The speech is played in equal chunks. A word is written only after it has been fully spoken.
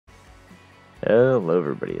Hello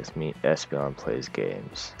everybody, it's me, Espeonplays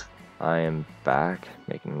games. I am back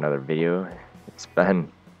making another video. It's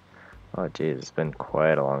been, oh geez, it's been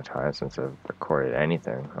quite a long time since I've recorded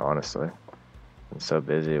anything, honestly. I'm so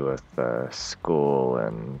busy with school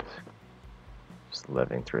and just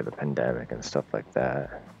living through the pandemic and stuff like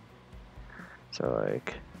that. So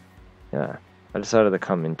like, yeah, I decided to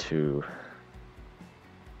come into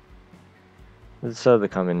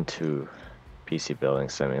PC Building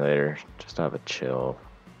Simulator just to have a chill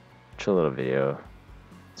little video.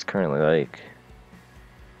 It's currently like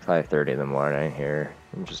 5:30 in the morning here.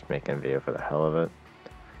 I'm just making a video for the hell of it.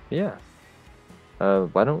 But yeah.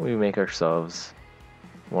 Why don't we make ourselves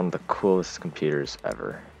one of the coolest computers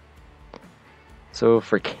ever? So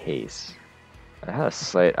for case, I had a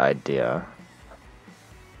slight idea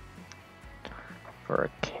for a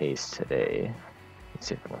case today. Let's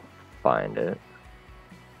see if I can find it.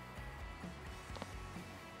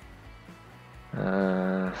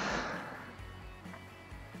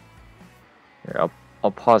 Here,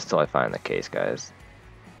 I'll pause till I find the case, guys.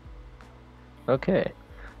 Okay,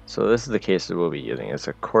 so this is the case that we'll be using. It's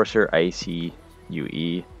a Corsair ICUE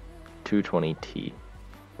 220T.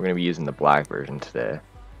 We're going to be using the black version today.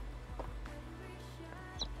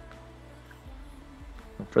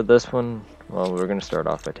 For this one, well, we're going to start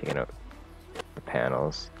off by taking out the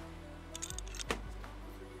panels.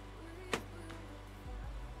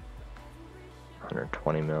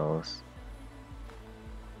 $120 mils.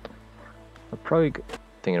 I'm probably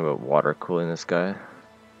thinking about water cooling this guy.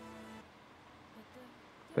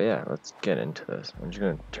 But yeah, let's get into this. I'm just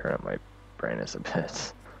going to turn up my brightness a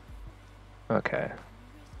bit. Okay.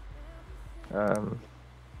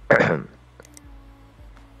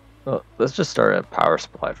 Well, let's just start a power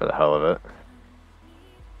supply for the hell of it.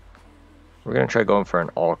 We're gonna try going for an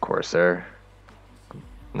all Corsair,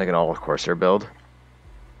 like an all Corsair build.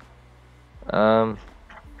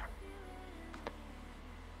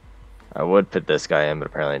 I would put this guy in, but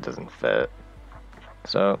apparently it doesn't fit.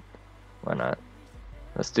 So why not?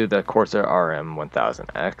 Let's do the Corsair RM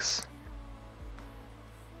 1000X.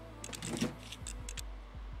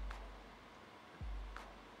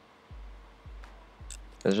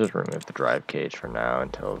 Let's just remove the drive cage for now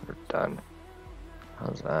until we're done.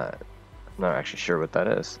 How's that? I'm not actually sure what that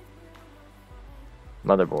is.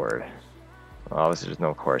 Motherboard. Well, obviously there's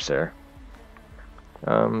no Corsair.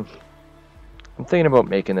 I'm thinking about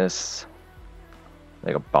making this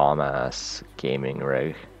like a bomb-ass gaming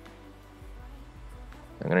rig.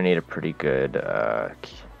 I'm gonna need a pretty good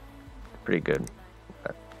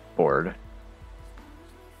board.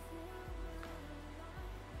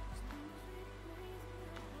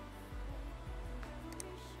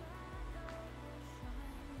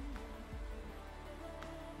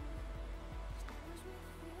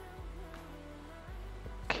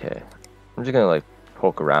 Okay, I'm just gonna like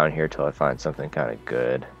poke around here till I find something kind of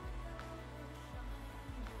good.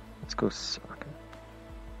 Let's go socket.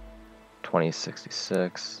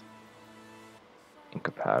 2066.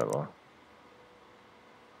 Incompatible.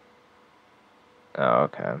 Oh,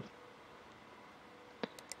 okay.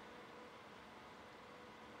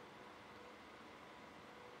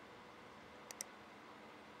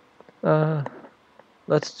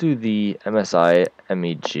 Let's do the MSI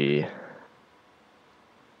MEG.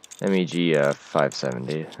 MEG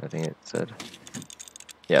 570, I think it said.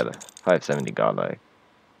 Yeah, the 570 Godlike.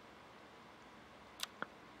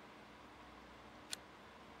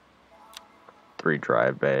 Three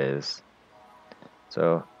drive bays.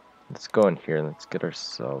 So let's go in here and let's get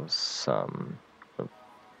ourselves some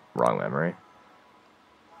wrong memory.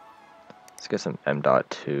 Let's get some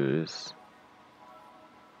M.2s.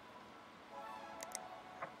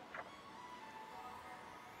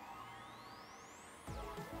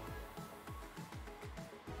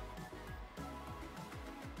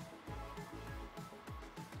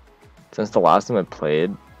 Since the last time I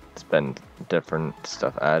played, it's been different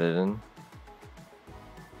stuff added in.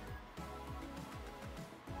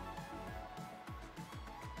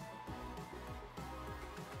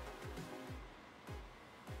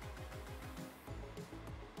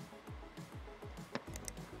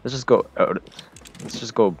 Let's just go out. Let's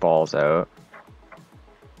just go balls out.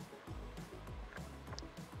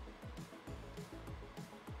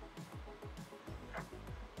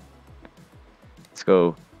 Let's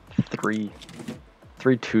go three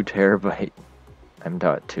 2 terabyte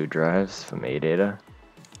M.2 drives from AData.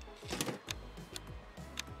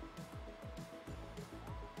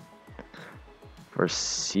 For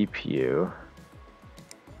CPU,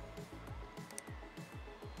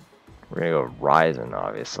 we're gonna go Ryzen,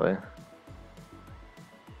 obviously.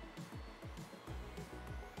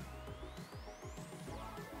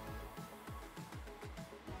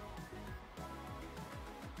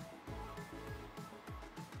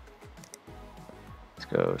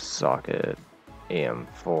 Let's go socket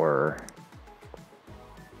AM4.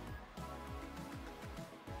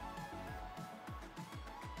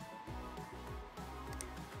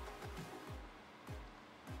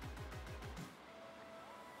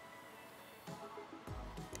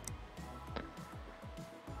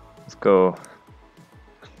 Let's go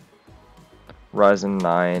Ryzen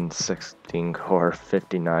 9 16 core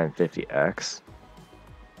 5950X.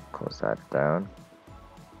 Close that down.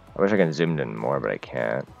 I wish I could zoom in more, but I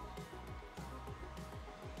can't.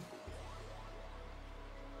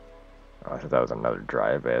 Oh, I thought that was another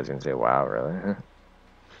drive, but I was gonna say, wow, really?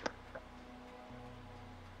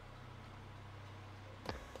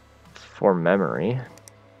 For memory,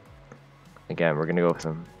 again, we're gonna go with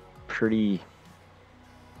some pretty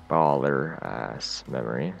baller ass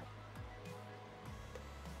memory.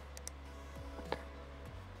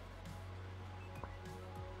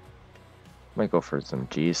 Might go for some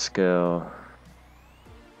G skill.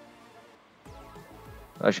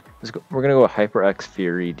 Actually, we're gonna go with HyperX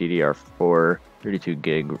Fury DDR4 32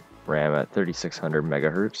 gig RAM at 3600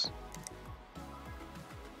 megahertz.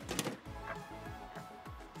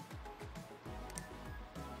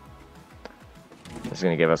 This is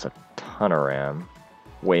gonna give us a ton of RAM,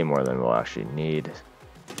 way more than we'll actually need.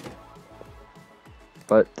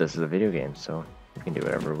 But this is a video game, so we can do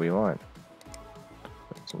whatever we want.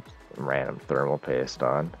 Put some random thermal paste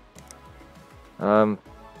on.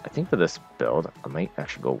 I think for this build, I might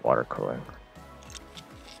actually go water cooling.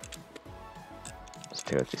 Let's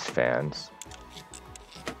take out these fans.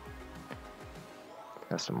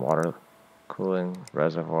 Got some water cooling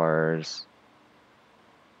reservoirs.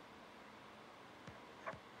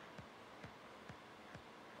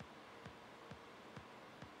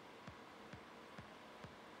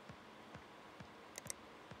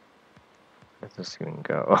 Where's this even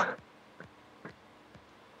go?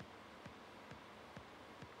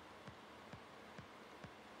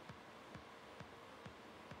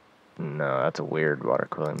 No, that's a weird water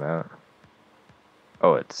cooling mount.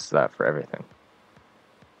 Oh, it's that for everything.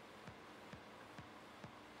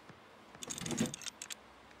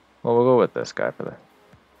 Well, we'll go with this guy for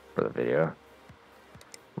the video.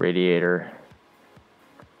 Radiator.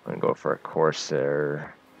 I'm gonna go for a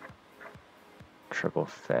Corsair triple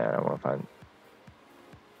fan. I want to find.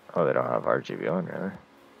 Oh, they don't have RGB on, really.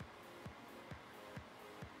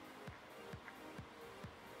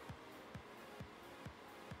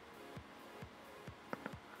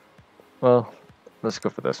 Well, let's go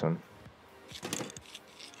for this one.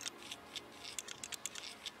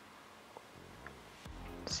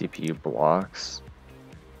 CPU blocks.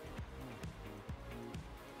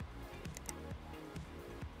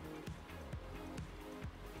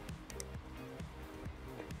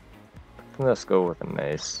 Let's go with a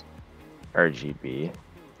nice RGB.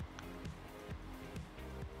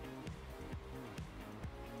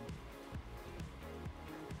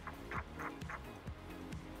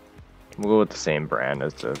 We'll go with the same brand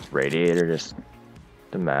as the radiator, just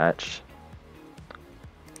to match.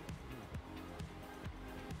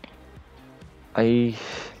 We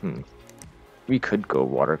could go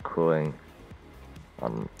water cooling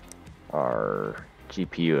on our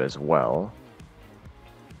GPU as well.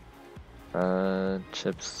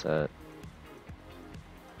 Chipset.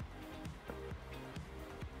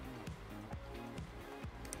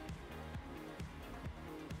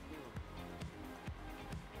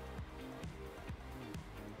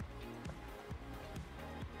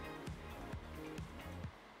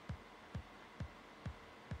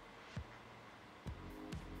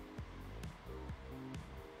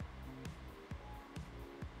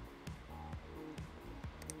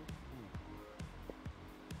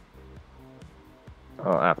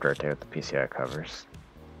 Oh, after I take out the PCI covers.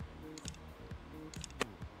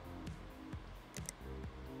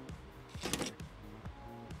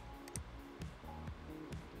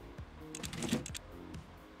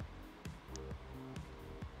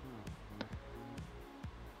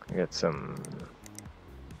 I got some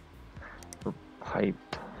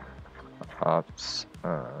piped ops.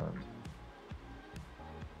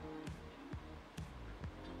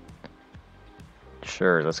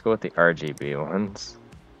 Sure, let's go with the RGB ones.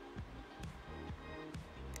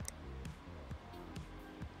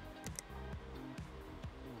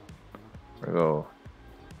 We'll go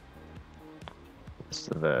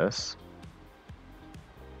to this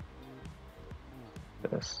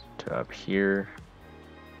to up here.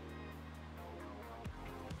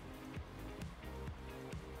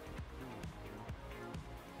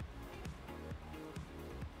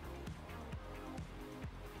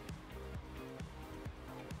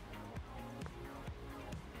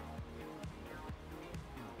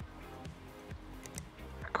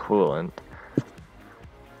 coolant.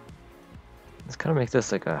 Let's kind of make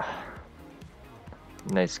this like a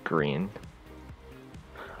nice green.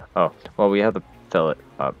 Oh, well, we have to fill it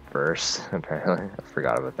up first, apparently. I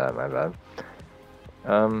forgot about that, my bad.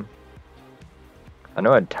 I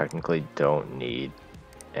know I technically don't need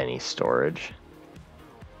any storage,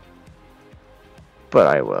 but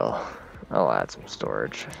I will. I'll add some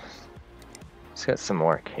storage. Let's get some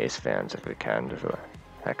more case fans if we can, just for the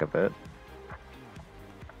heck of it.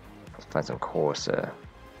 Let's find some Corsair.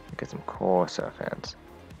 Get some Corsair fans.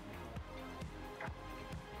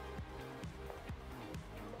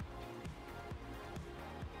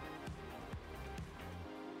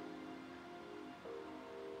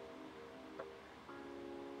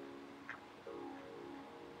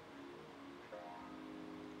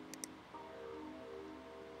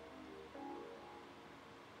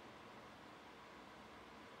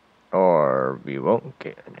 Or we won't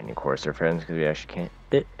get any Corsair fans because we actually can't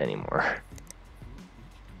fit anymore.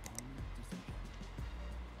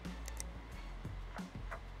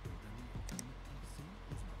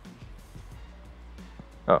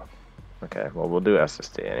 Oh, okay. Well, we'll do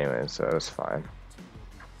SSD anyway, so it's fine.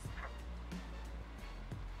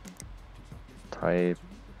 Type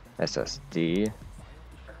SSD.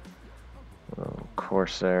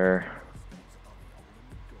 Corsair.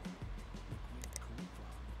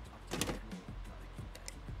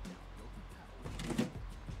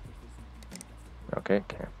 Okay,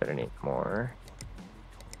 can't fit any more.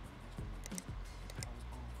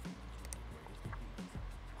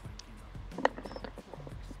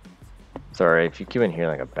 Sorry, if you keep on hearing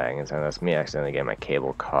like a banging sound, that's me accidentally getting my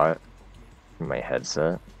cable caught from my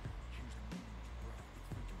headset.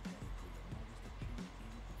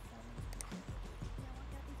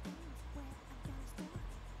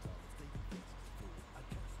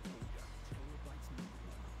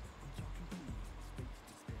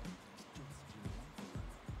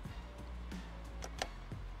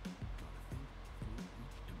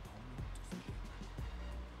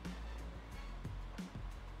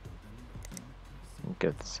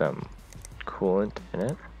 Get some coolant in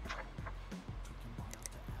it.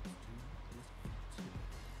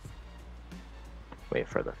 Wait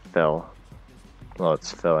for the fill. While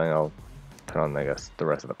it's filling, I'll put on, I guess, the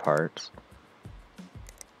rest of the parts.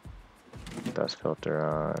 Dust filter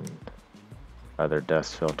on. Other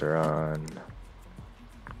dust filter on.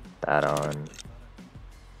 That on.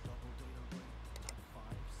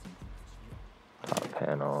 Top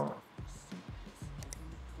panel.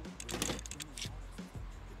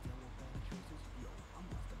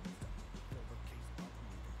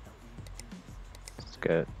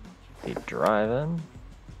 Get the drive in.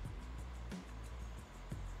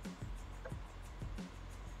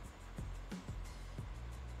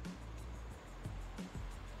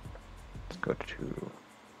 Let's go to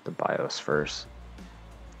the BIOS first.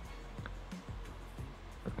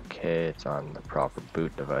 Okay, it's on the proper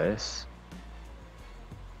boot device.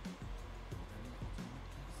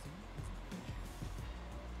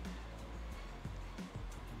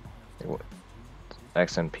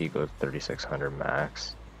 XMP goes 3600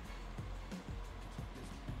 max.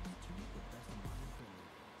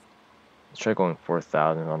 Let's try going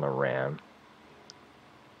 4000 on the RAM.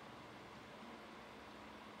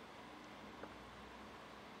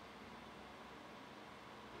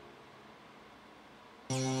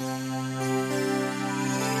 And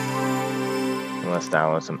let's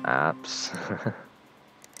download some apps.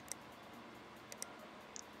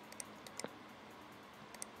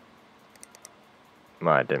 No,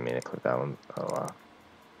 I didn't mean to click that one. Oh wow.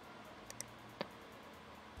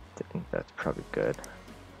 Think that's probably good.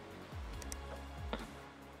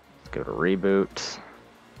 Let's go to reboot.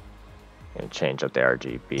 And change up the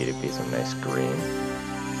RGB to be some nice green.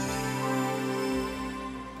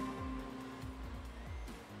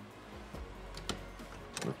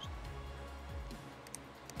 Oops.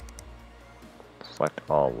 Select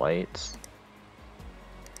all lights.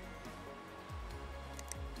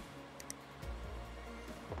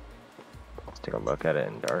 Take a look at it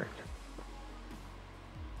in dark.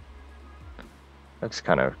 Looks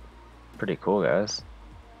kind of pretty cool, guys.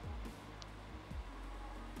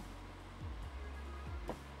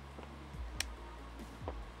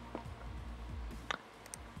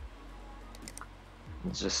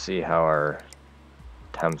 Let's just see how our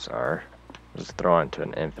temps are. Just throw it to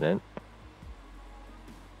an infinite.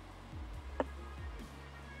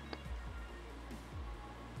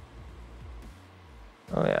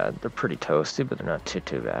 Oh yeah, they're pretty toasty, but they're not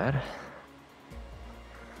too bad.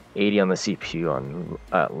 80 on the CPU on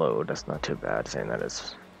at load, that's not too bad, saying that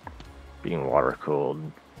it's being water cooled.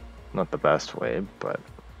 Not the best way, but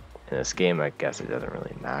in this game, I guess it doesn't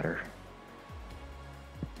really matter.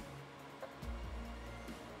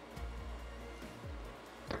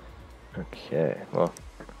 Okay, well,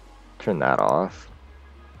 turn that off.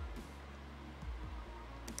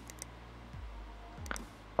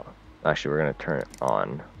 Oh, actually, we're gonna turn it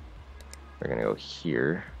on. We're gonna go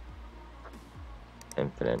here.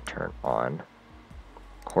 Infinite turn on.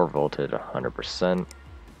 Core voltage 100%.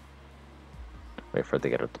 Wait for it to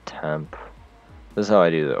get up to temp. This is how I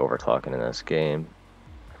do the overclocking in this game.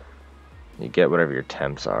 You get whatever your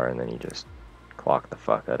temps are, and then you just clock the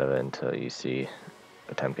fuck out of it until you see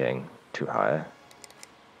the temp getting too high.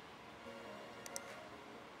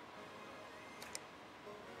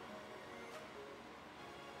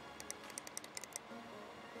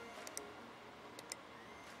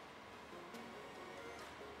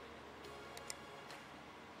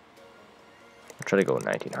 I'll try to go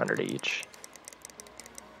 1900 each.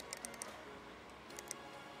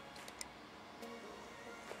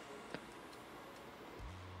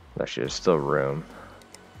 Actually, there's still room.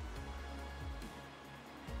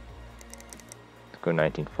 Let's go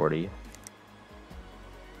 1940.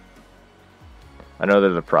 I know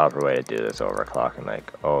there's a proper way to do this overclocking,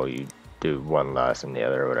 like, oh, you do one less than the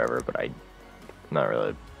other or whatever, but I don't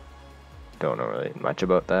know really much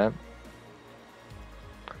about that.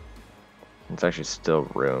 It's actually still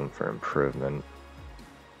room for improvement,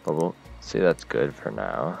 but we'll see. That's good for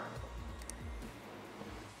now.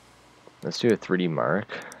 Let's do a 3D mark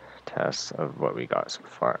test of what we got so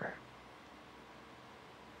far.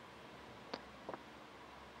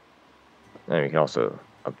 And we can also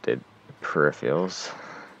update the peripherals.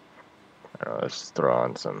 I don't know, let's throw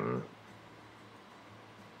on some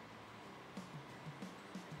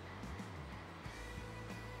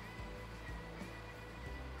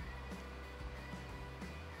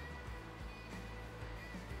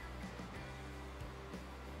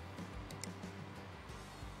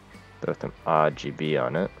RGB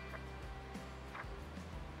on it.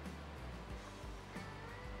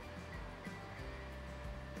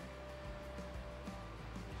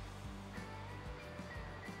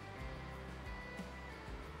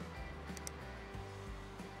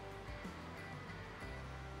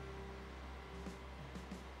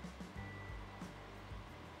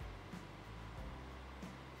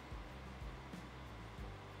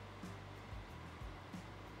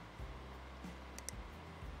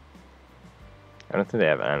 I don't think they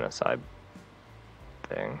have an MSI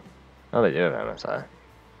thing. Oh, they do have MSI.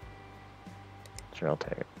 Sure, I'll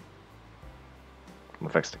take it. We'll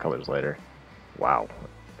fix the colors later. Wow.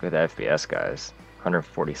 Look at the FPS, guys.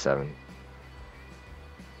 147.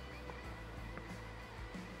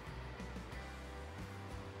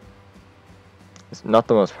 It's not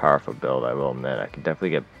the most powerful build, I will admit. I could definitely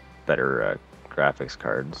get better graphics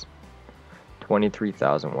cards.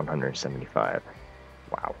 23,175.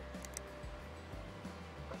 Wow.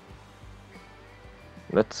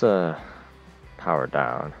 Let's power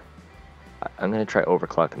down. I'm gonna try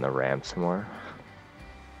overclocking the RAM some more.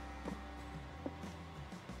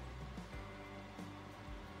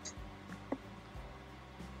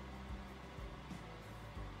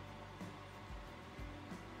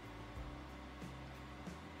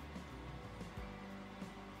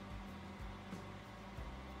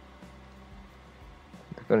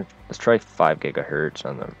 Let's try 5 gigahertz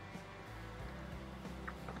on the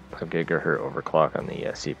 5 gigahertz overclock on the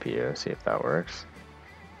CPU. See if that works.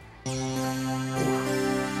 Was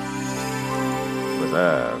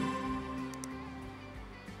that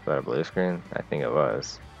a blue screen? I think it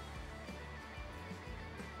was.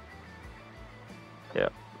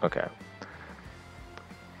 Yep. Okay.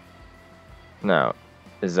 Now,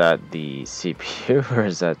 is that the CPU or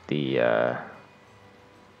is that the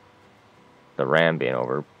RAM being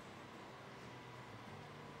over?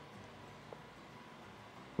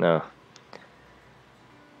 No.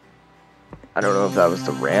 I don't know if that was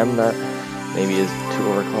the RAM that maybe is too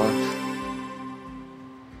overclocked.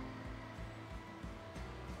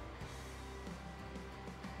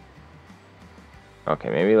 Okay,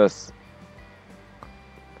 maybe let's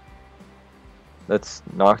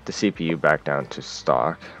knock the CPU back down to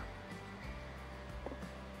stock.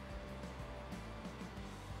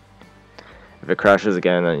 If it crashes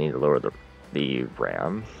again, I need to lower the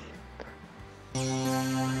RAM.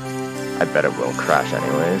 I bet it will crash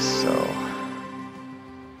anyways, so.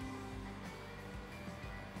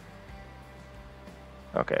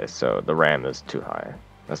 Okay, so the RAM is too high.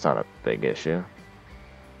 That's not a big issue.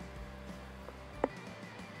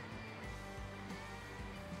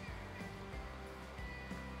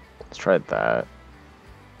 Let's try that.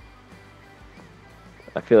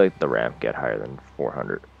 I feel like the RAM get higher than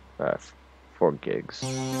 400, 4 gigs.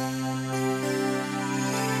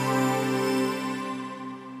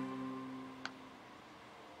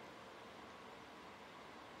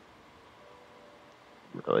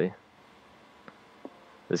 Really?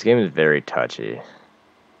 This game is very touchy.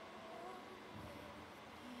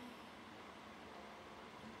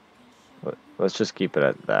 Let's just keep it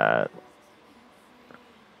at that.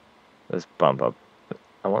 Let's bump up.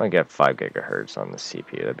 I want to get 5 gigahertz on the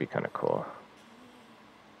CPU. That'd be kind of cool.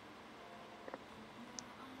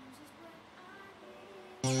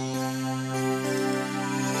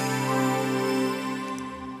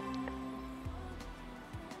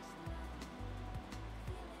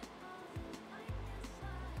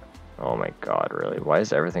 Oh my god, really? Why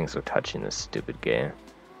is everything so touchy in this stupid game?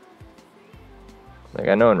 Like,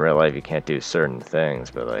 I know in real life you can't do certain things,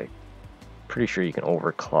 but like, pretty sure you can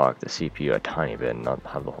overclock the CPU a tiny bit and not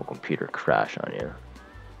have the whole computer crash on you.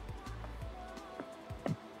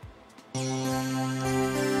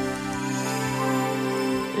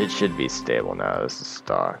 It should be stable now. This is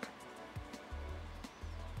stock.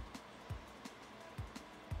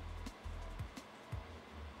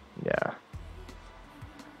 Yeah.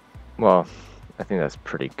 Well, I think that's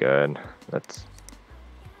pretty good. Let's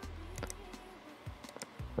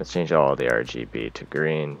change all the RGB to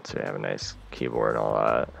green so we have a nice keyboard and all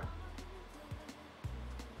that.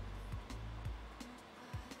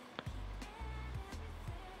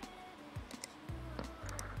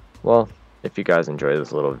 Well, if you guys enjoyed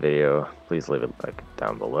this little video, please leave a like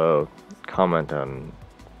down below. Comment on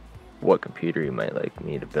what computer you might like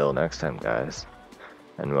me to build next time, guys.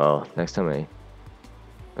 And well, next time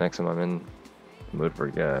I'm in the mood for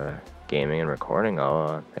gaming and recording,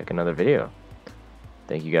 I'll make another video.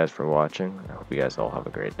 Thank you guys for watching. I hope you guys all have a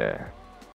great day.